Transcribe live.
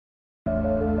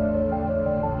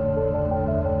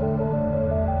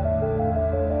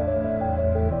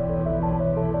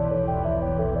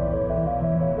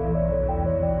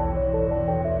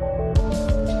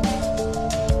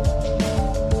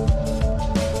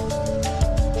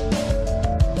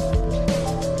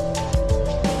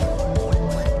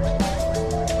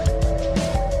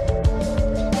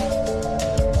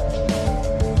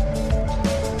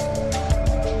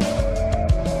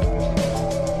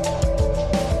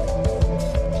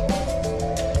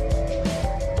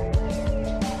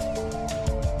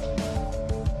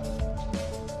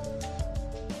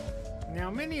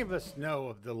of us know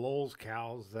of the Lowell's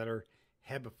cows that are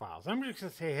hebephiles. I'm just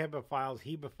going to say hebephiles,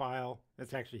 hebephile.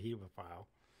 That's actually hebephile.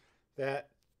 That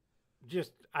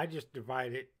I just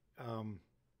divide it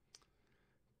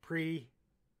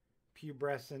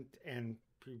pre-pubescent and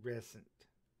pubescent.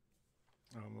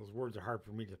 Those words are hard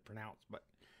for me to pronounce, but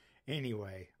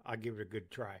anyway, I'll give it a good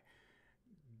try.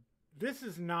 This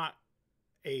is not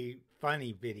a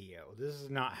funny video. This is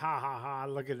not ha ha ha,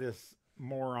 look at this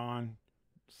moron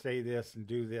say this and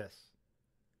do this.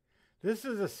 This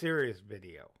is a serious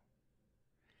video.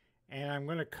 And I'm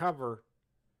going to cover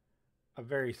a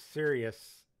very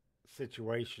serious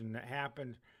situation that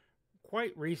happened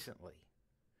quite recently.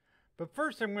 But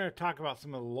first I'm going to talk about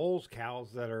some of the Lowell's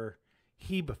cows that are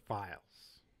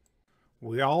hebephiles.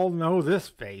 We all know this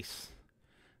face.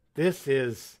 This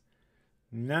is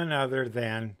none other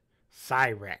than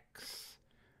Cyrex,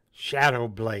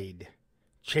 Shadowblade,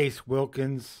 Chase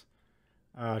Wilkins,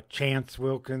 Chance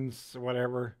Wilkins,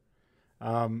 whatever.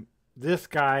 This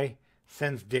guy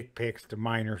sends dick pics to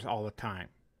minors all the time.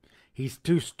 He's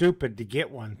too stupid to get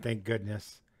one, thank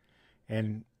goodness.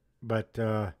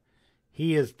 But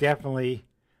he is definitely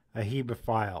a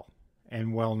hebephile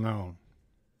and well known.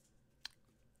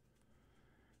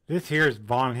 This here is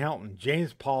Von Helton,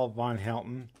 James Paul Von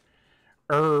Helton,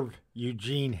 Irv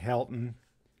Eugene Helton.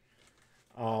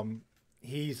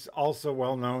 He's also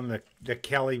well known, the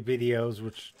Kelly videos,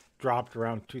 which dropped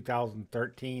around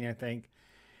 2013, I think.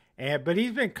 But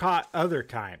he's been caught other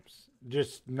times,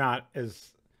 just not as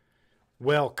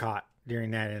well caught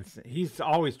during that incident. He's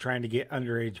always trying to get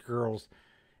underage girls,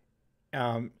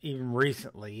 even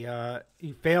recently.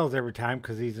 He fails every time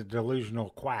because he's a delusional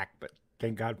quack, but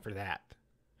thank God for that.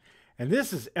 And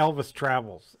this is Elvis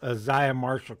Travels, Isaiah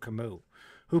Marshall Camus,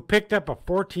 who picked up a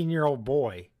 14-year-old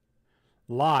boy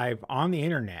live on the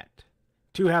internet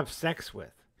to have sex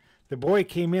with. The boy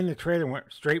came in the trailer,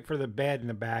 went straight for the bed in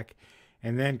the back,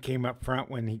 and then came up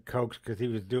front when he coaxed because he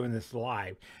was doing this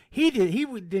live. He didn't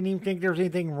even think there was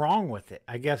anything wrong with it,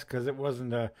 I guess, because it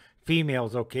wasn't a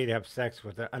female's okay to have sex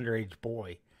with an underage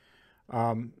boy.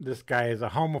 This guy is a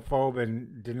homophobe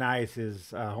and denies his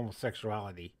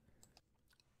homosexuality.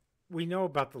 We know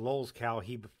about the Lowell's cow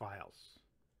hebephiles.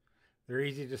 They're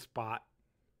easy to spot.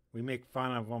 We make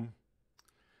fun of them.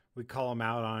 We call them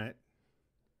out on it.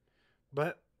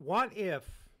 But what if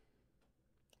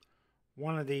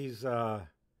one of these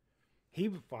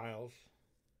hebephiles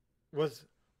was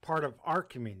part of our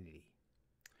community?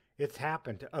 It's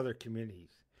happened to other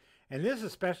communities. And this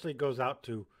especially goes out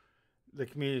to the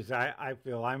communities I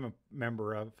feel I'm a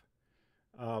member of.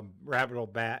 Rabbit Hole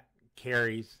Bat,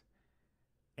 Carrie's,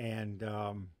 and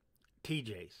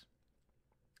TJ's.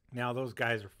 Now those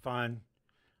guys are fun.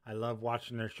 I love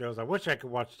watching their shows. I wish I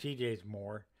could watch TJ's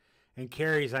more. And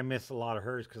Carrie's, I miss a lot of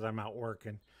hers because I'm out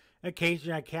working.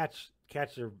 Occasionally I catch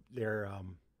their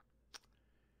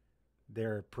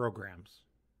programs,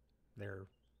 their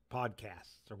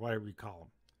podcasts, or whatever you call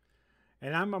them.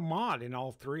 And I'm a mod in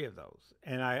all three of those.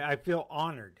 And I feel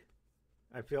honored.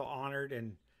 I feel honored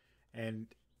and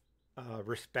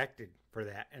respected for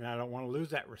that. And I don't want to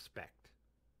lose that respect.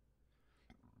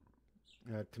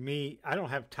 To me, I don't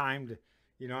have time to,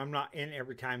 I'm not in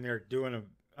every time they're doing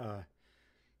a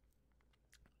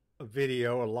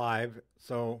video, a live.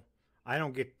 So I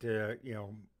don't get to,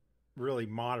 really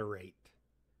moderate.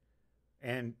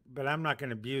 But I'm not going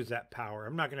to abuse that power.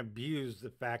 I'm not going to abuse the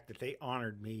fact that they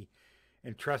honored me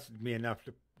and trusted me enough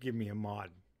to give me a mod.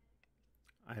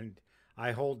 And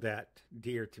I hold that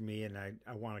dear to me, and I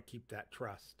want to keep that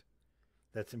trust.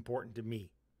 That's important to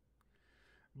me.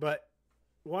 But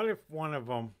what if one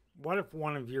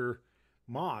of your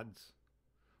mods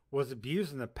was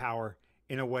abusing the power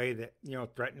in a way that,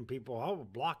 threatening people, I will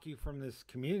block you from this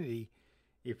community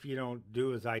if you don't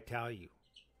do as I tell you,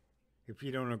 if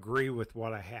you don't agree with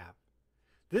what I have.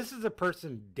 This is a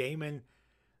person, Damon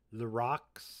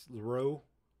Leroux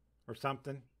or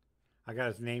something. I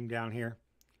got his name down here.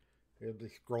 It'll be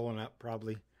scrolling up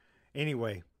probably.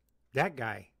 Anyway, that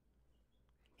guy,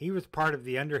 he was part of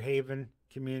the Underhaven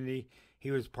community.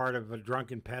 He was part of the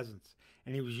Drunken Peasants.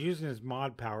 And he was using his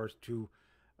mod powers to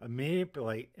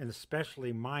manipulate, and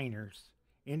especially minors,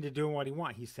 into doing what he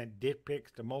wanted. He sent dick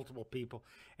pics to multiple people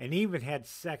and even had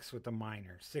sex with a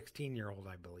minor, 16-year-old,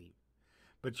 I believe.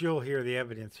 But you'll hear the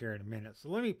evidence here in a minute. So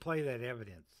let me play that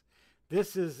evidence.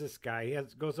 This is this guy. He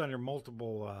goes under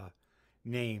multiple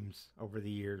names over the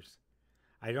years.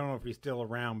 I don't know if he's still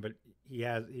around, but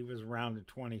he was around in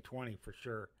 2020 for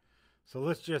sure. So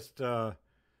let's just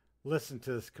listen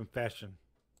to this confession.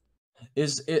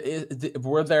 Was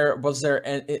there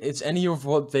it's any of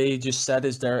what they just said,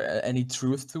 is there any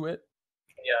truth to it?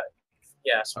 Yeah,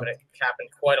 Yes, but it happened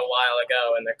quite a while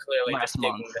ago, and they're clearly Last just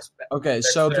month. digging this. Okay, They're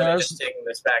so clearly there's just digging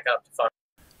this back up to fuck.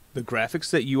 The graphics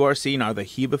that you are seeing are the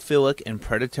hemophilic and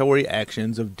predatory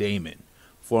actions of Damon,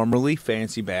 formerly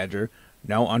Fancy Badger,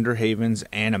 now Underhaven's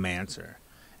Animancer,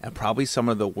 and probably some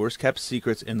of the worst kept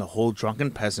secrets in the whole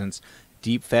Drunken Peasants,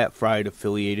 deep fat fried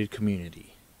affiliated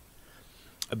community.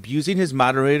 Abusing his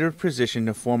moderator position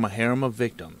to form a harem of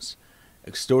victims,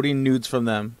 extorting nudes from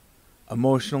them,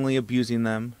 emotionally abusing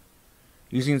them,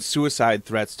 using suicide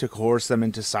threats to coerce them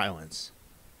into silence.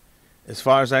 As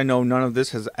far as I know, none of this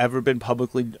has ever been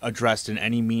publicly addressed in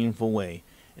any meaningful way,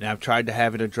 and I've tried to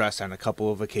have it addressed on a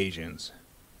couple of occasions.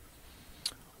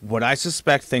 What I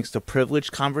suspect, thanks to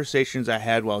privileged conversations I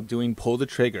had while doing Pull the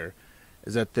Trigger,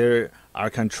 is that there are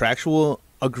contractual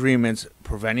agreements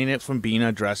preventing it from being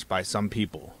addressed by some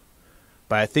people.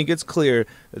 But I think it's clear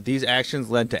that these actions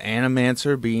led to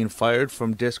Animancer being fired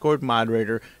from Discord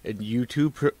moderator and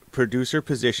YouTube producer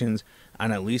positions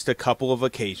on at least a couple of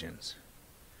occasions.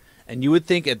 And you would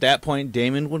think at that point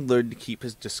Damon would learn to keep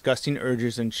his disgusting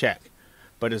urges in check.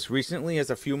 But as recently as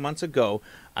a few months ago,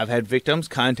 I've had victims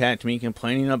contact me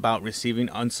complaining about receiving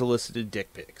unsolicited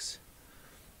dick pics.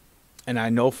 And I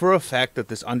know for a fact that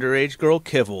this underage girl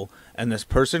Kivil and this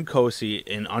person Kosi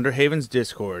in Underhaven's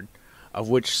Discord, of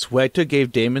which Sweta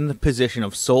gave Damon the position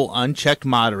of sole unchecked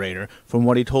moderator from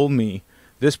what he told me,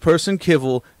 this person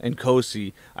Kivil and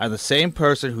Kosi are the same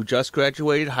person who just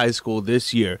graduated high school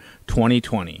this year,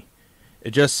 2020.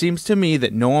 It just seems to me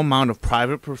that no amount of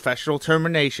private professional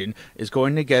termination is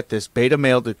going to get this beta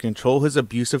male to control his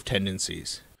abusive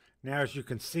tendencies. Now, as you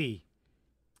can see,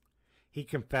 he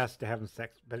confessed to having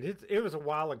sex, but it was a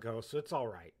while ago, so it's all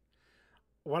right.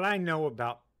 What I know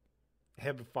about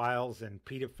hebephiles and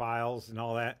pedophiles and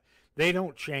all that, they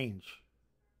don't change.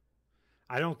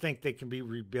 I don't think they can be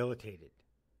rehabilitated.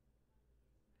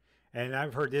 And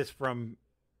I've heard this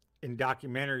in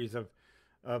documentaries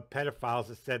of pedophiles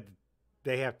that said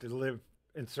they have to live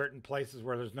in certain places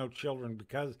where there's no children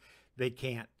because they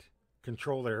can't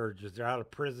control their urges. They're out of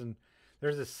prison.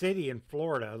 There's a city in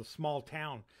Florida, a small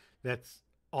town, that's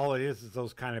all it is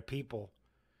those kind of people,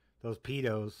 those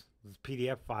pedos, those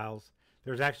PDF files.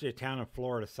 There's actually a town in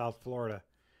Florida, South Florida,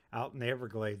 out in the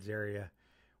Everglades area,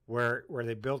 where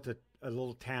they built a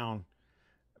little town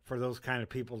for those kind of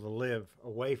people to live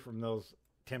away from those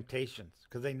temptations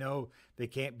because they know they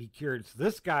can't be cured. So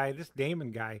this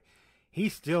Damon guy, he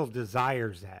still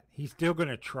desires that. He's still going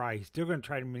to try. He's still going to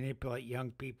try to manipulate young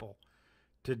people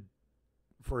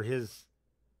for his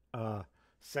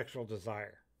sexual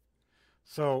desire.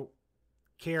 So,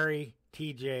 Carrie,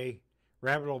 TJ,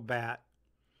 Rabbit Old Bat,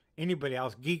 anybody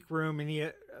else, Geek Room, any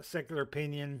secular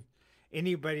opinion,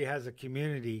 anybody has a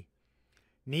community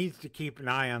needs to keep an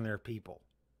eye on their people.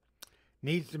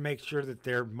 Needs to make sure that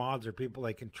their mods are people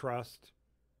they can trust.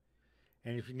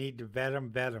 And if you need to vet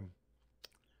them.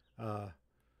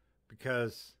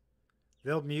 Because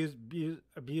they'll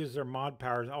abuse their mod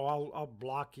powers. Oh, I'll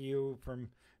block you from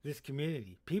this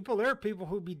community. There are people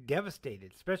who'd be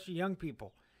devastated, especially young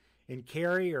people. In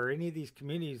Cary or any of these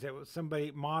communities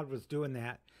that mod was doing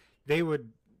that, they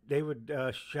would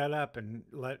shut up and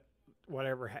let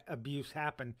whatever abuse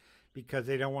happen because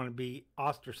they don't want to be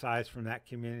ostracized from that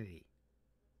community.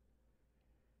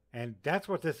 And that's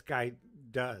what this guy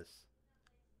does.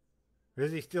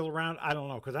 Is he still around? I don't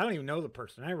know, because I don't even know the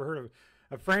person. I never heard of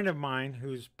a friend of mine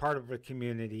who's part of a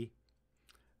community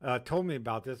told me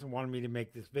about this and wanted me to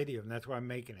make this video, and that's why I'm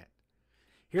making it.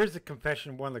 Here's the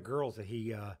confession of one of the girls that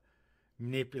he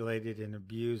manipulated and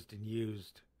abused and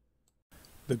used.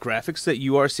 The graphics that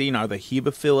you are seeing are the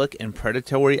hemophilic and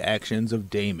predatory actions of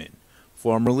Damon,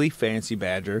 formerly Fancy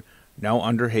Badger, now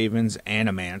Underhaven's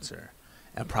Animancer,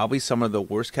 and probably some of the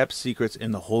worst kept secrets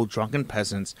in the whole Drunken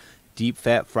Peasants, deep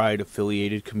fat fried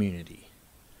affiliated community.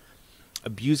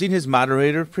 Abusing his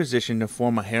moderator position to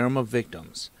form a harem of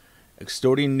victims,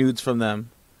 extorting nudes from them,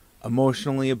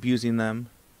 emotionally abusing them,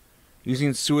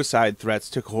 using suicide threats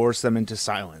to coerce them into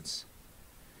silence.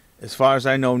 As far as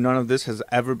I know, none of this has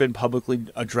ever been publicly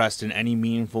addressed in any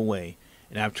meaningful way,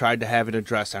 and I've tried to have it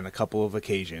addressed on a couple of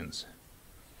occasions.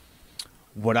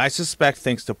 What I suspect,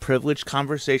 thanks to privileged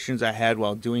conversations I had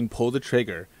while doing Pull the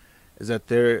Trigger, is that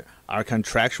there are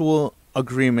contractual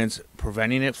agreements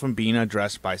preventing it from being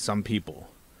addressed by some people.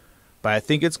 But I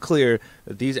think it's clear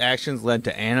that these actions led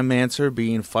to Animancer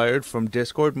being fired from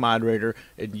Discord moderator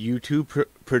and YouTube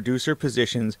producer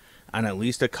positions on at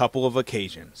least a couple of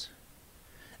occasions.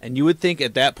 And you would think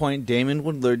at that point Damon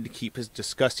would learn to keep his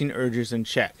disgusting urges in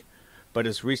check. But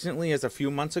as recently as a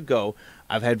few months ago,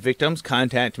 I've had victims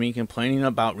contact me complaining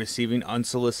about receiving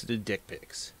unsolicited dick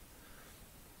pics.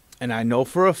 And I know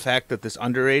for a fact that this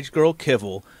underage girl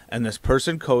Kivel and this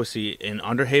person Kosi in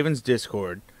Underhaven's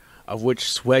Discord, of which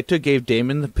Sweta gave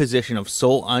Damon the position of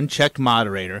sole unchecked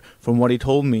moderator from what he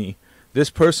told me,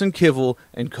 this person Kivel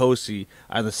and Kosi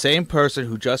are the same person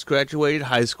who just graduated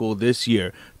high school this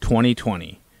year,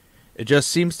 2020. It just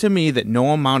seems to me that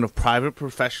no amount of private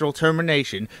professional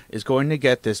termination is going to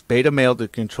get this beta male to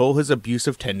control his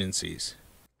abusive tendencies.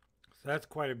 So that's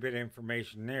quite a bit of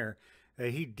information there.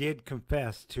 That he did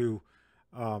confess to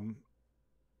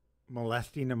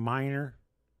molesting a minor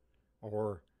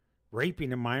or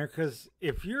raping a minor. Because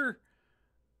if you're,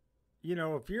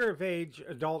 if you're of age,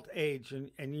 adult age,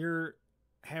 and you're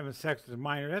having sex with a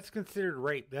minor, that's considered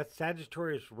rape. That's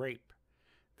Sagittarius rape.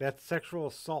 That's sexual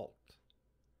assault.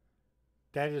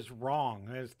 That is wrong.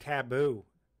 That is taboo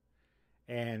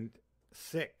and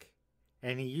sick.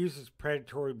 And he uses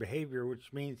predatory behavior,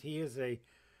 which means he is a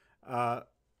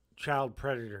child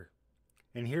predator.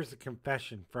 And here's a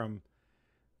confession from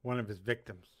one of his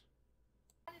victims.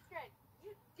 That's great.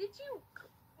 You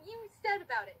said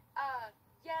about it.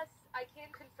 Yes, I can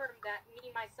confirm that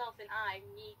me, myself, and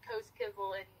me, Coast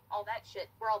Kivel, and all that shit,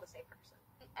 we're all the same person.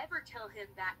 I didn't ever tell him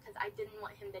that because I didn't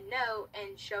want him to know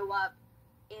and show up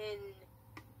in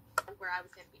where I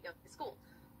was going to be going to school.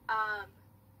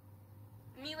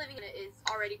 Me living in it is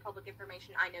already public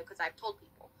information, I know, because I've told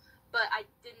people. But I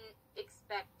didn't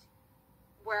expect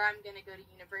where I'm going to go to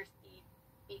university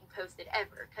being posted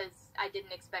ever, because I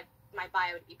didn't expect my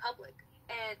bio to be public.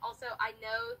 And also, I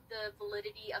know the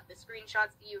validity of the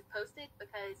screenshots that you've posted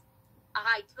because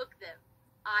I took them.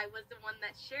 I was the one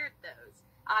that shared those.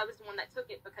 I was the one that took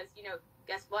it because,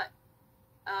 guess what?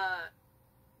 I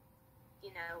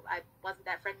wasn't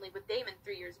that friendly with Damon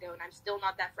 3 years ago, and I'm still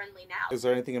not that friendly now. Is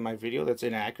there anything in my video that's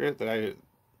inaccurate or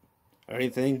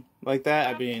anything like that?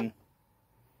 I mean...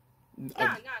 No,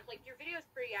 like, your video is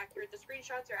pretty accurate. The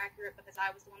screenshots are accurate because I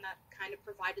was the one that kind of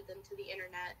provided them to the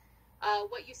internet.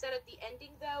 What you said at the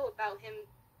ending, though, about him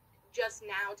just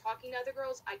now talking to other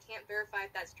girls, I can't verify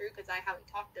if that's true because I haven't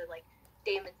talked to,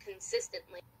 Damon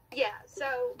consistently. Yeah,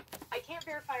 so I can't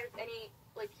verify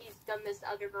if he's done this to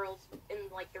other girls in,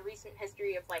 the recent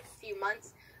history of, a few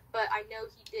months, but I know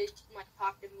he did,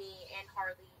 talk to me and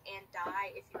Harley and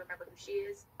Di, if you remember who she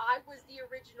is. I was the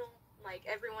original,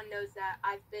 everyone knows that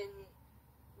I've been,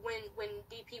 when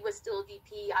DP was still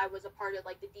DP, I was a part of,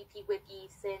 the DP Wiki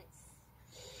since,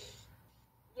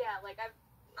 I've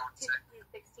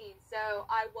 2016, so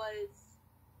I was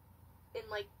in,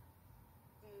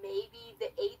 maybe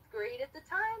the 8th grade at the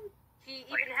time. He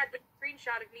even had the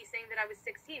screenshot of me saying that I was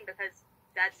 16 because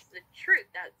that's the truth.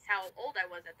 That's how old I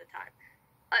was at the time.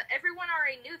 Everyone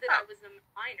already knew that I was a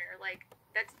minor.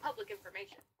 That's public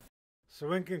information.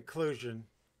 So in conclusion,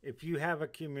 if you have a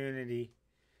community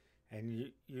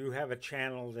and you have a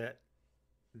channel that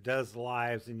does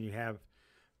lives and you have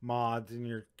mods in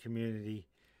your community,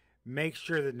 make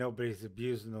sure that nobody's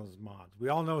abusing those mods. We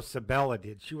all know Sabella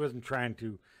did. She wasn't trying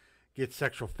to get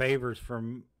sexual favors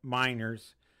from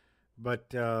minors,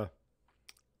 but you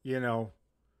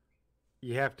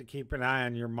have to keep an eye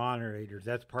on your moderators.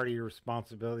 That's part of your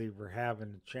responsibility for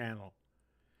having a channel.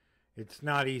 It's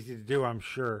not easy to do, I'm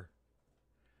sure,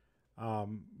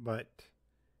 but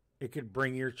it could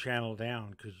bring your channel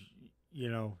down because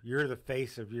you're the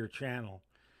face of your channel.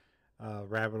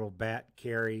 Rabbit Hole Bat,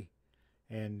 Carrie,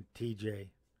 and TJ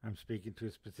I'm speaking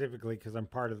to specifically because I'm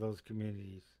part of those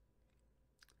communities.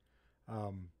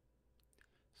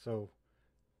 So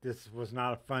this was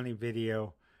not a funny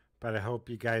video, but I hope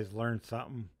you guys learned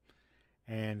something,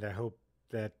 and I hope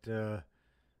that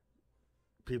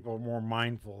people are more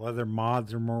mindful. Other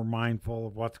mods are more mindful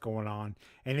of what's going on.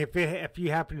 And if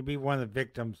you happen to be one of the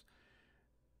victims,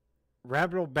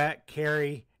 Rabbit Hole Bat,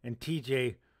 Carrie, and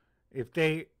TJ,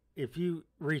 if you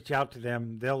reach out to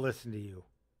them, they'll listen to you.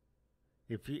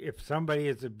 If somebody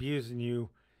is abusing you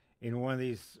in one of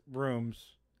these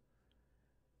rooms,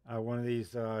 one of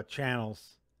these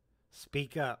channels,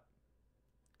 speak up.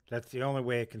 That's the only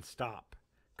way it can stop.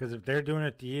 Because if they're doing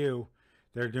it to you,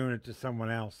 they're doing it to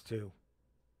someone else too.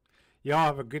 Y'all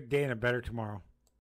have a good day and a better tomorrow.